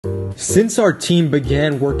Since our team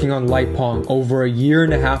began working on Light Pong over a year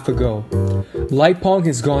and a half ago, Light Pong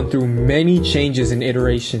has gone through many changes and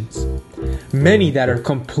iterations. Many that are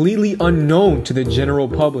completely unknown to the general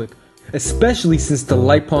public, especially since the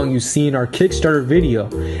Light Pong you see in our Kickstarter video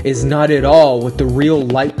is not at all what the real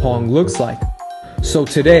Light Pong looks like. So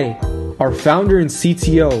today, our founder and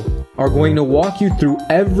CTO are going to walk you through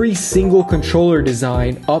every single controller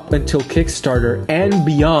design up until Kickstarter and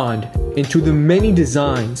beyond into the many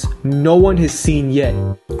designs no one has seen yet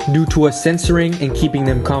due to us censoring and keeping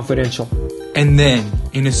them confidential. And then,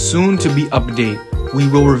 in a soon-to-be update, we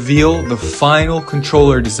will reveal the final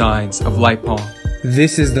controller designs of Light Pong.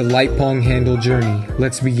 This is the Light Pong handle journey.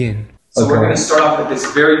 Let's begin. So we're going to start off with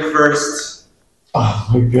this very first... Oh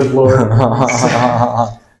my good lord.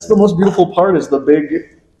 That's the most beautiful part, is the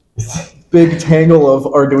big tangle of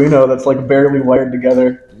Arduino that's like barely wired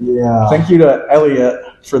together. Yeah. Thank you to Elliot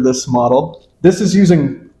for this model. This is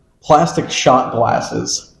using plastic shot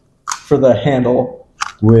glasses for the handle.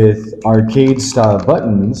 With arcade-style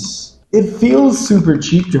buttons. It feels super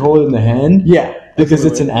cheap to hold in the hand. Yeah. Because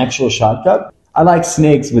it's an actual shot cup. I like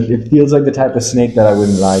snakes, but it feels like the type of snake that I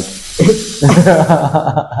wouldn't like.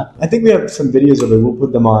 I think we have some videos of it. We'll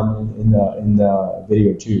put them on in the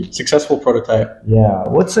video too. Successful prototype. Yeah.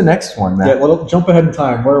 What's the next one, Matt? Yeah, well, jump ahead in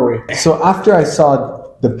time. Where are we? So after I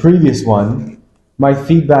saw the previous one, my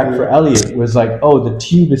feedback for Elliot was like, oh, the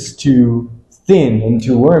tube is too thin and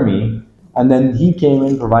too wormy. And then he came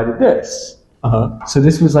and provided this. So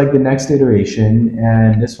this was like the next iteration,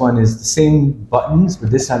 and this one is the same buttons,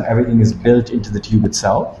 but this time everything is built into the tube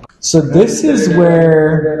itself. So this is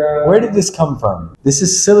where did this come from? This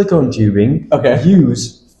is silicone tubing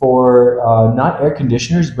used for not air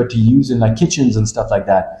conditioners, but to use in like kitchens and stuff like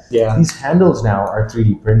that. Yeah. These handles now are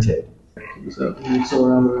 3D printed. So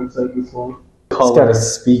around the inside this one. It's got a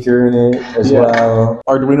speaker in it as well.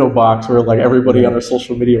 Arduino box where like everybody on their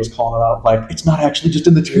social media was calling it out like, it's not actually just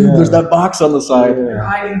in the tube, there's that box on the side. We're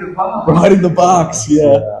hiding the box. We're hiding the box,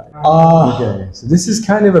 Okay, so this is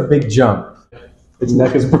kind of a big jump. Its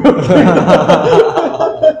neck is broken.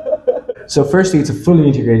 So firstly, it's a fully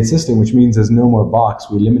integrated system, which means there's no more box.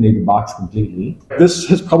 We eliminate the box completely. This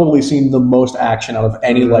has probably seen the most action out of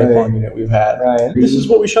any Light Pong unit we've had. Right. This is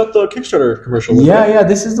what we shot the Kickstarter commercial with. Yeah,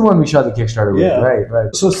 this is the one we shot the Kickstarter with. Yeah.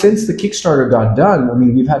 Right. So since the Kickstarter got done, I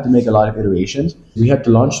mean, we've had to make a lot of iterations. We had to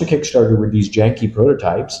launch the Kickstarter with these janky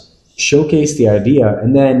prototypes, showcase the idea,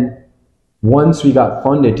 and then once we got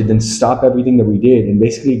funded to then stop everything that we did and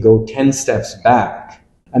basically go 10 steps back.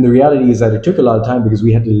 And the reality is that it took a lot of time because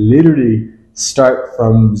we had to literally start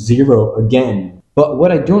from zero again. But what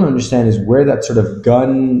I don't understand is where that sort of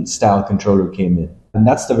gun-style controller came in. And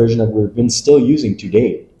that's the version that we've been still using to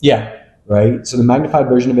date. Yeah. Right? So the magnified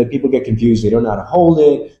version of it, people get confused. They don't know how to hold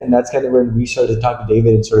it. And that's kind of when we started to talk to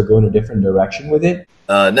David and sort of go in a different direction with it.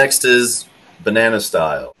 Next is banana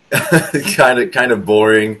style. kind of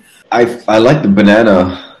boring. I like the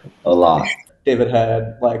banana a lot. David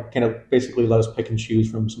had like kind of basically let us pick and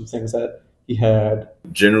choose from some things that he had.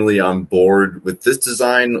 Generally on board with this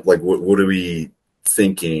design. Like, what are we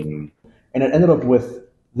thinking? And it ended up with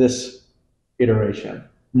this iteration.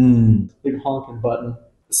 Big honking button.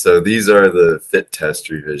 So these are the fit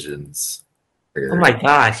test revisions. Oh my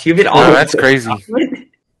gosh, you did all that's crazy.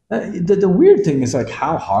 The weird thing is like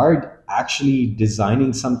how hard actually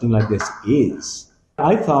designing something like this is.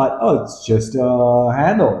 I thought, oh, it's just a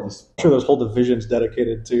handle. I'm sure there's whole divisions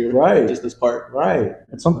dedicated to just this part. Right.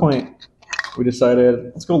 At some point, we decided,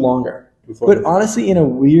 let's go longer. But honestly, in a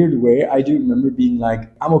weird way, I do remember being like,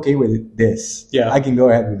 I'm okay with this. Yeah. I can go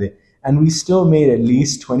ahead with it. And we still made at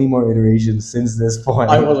least 20 more iterations since this point.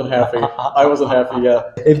 I wasn't happy. Yeah.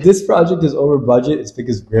 If this project is over budget, it's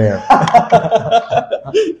because Graham. I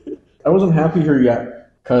wasn't happy here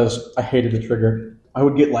yet because I hated the trigger. I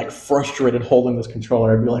would get like frustrated holding this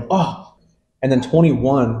controller. I'd be like, oh. And then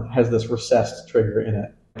 21 has this recessed trigger in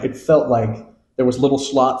it. It felt like there was a little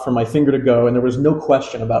slot for my finger to go, and there was no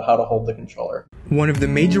question about how to hold the controller. One of the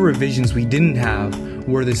major revisions we didn't have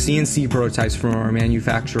were the CNC prototypes from our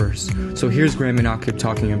manufacturers. So here's Graham and Akib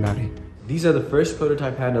talking about it. These are the first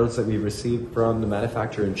prototype handles that we received from the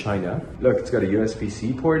manufacturer in China. Look, it's got a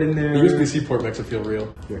USB-C port in there. The USB-C port makes it feel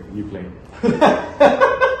real. Here, you play.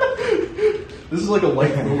 This is like a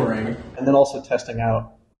light boomerang. And then also testing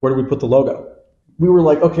out, where do we put the logo? We were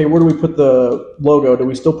like, okay, where do we put the logo? Do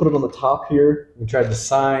we still put it on the top here? We tried the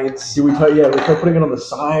sides. We tried putting it on the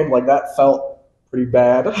side. Like that felt pretty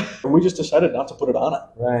bad. And we just decided not to put it on it,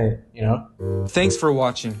 Right. you know? Thanks for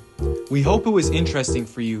watching. We hope it was interesting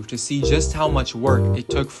for you to see just how much work it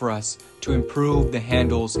took for us to improve the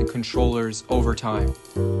handles and controllers over time.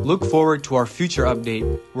 Look forward to our future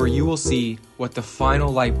update where you will see what the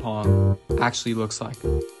final Light Pong actually looks like.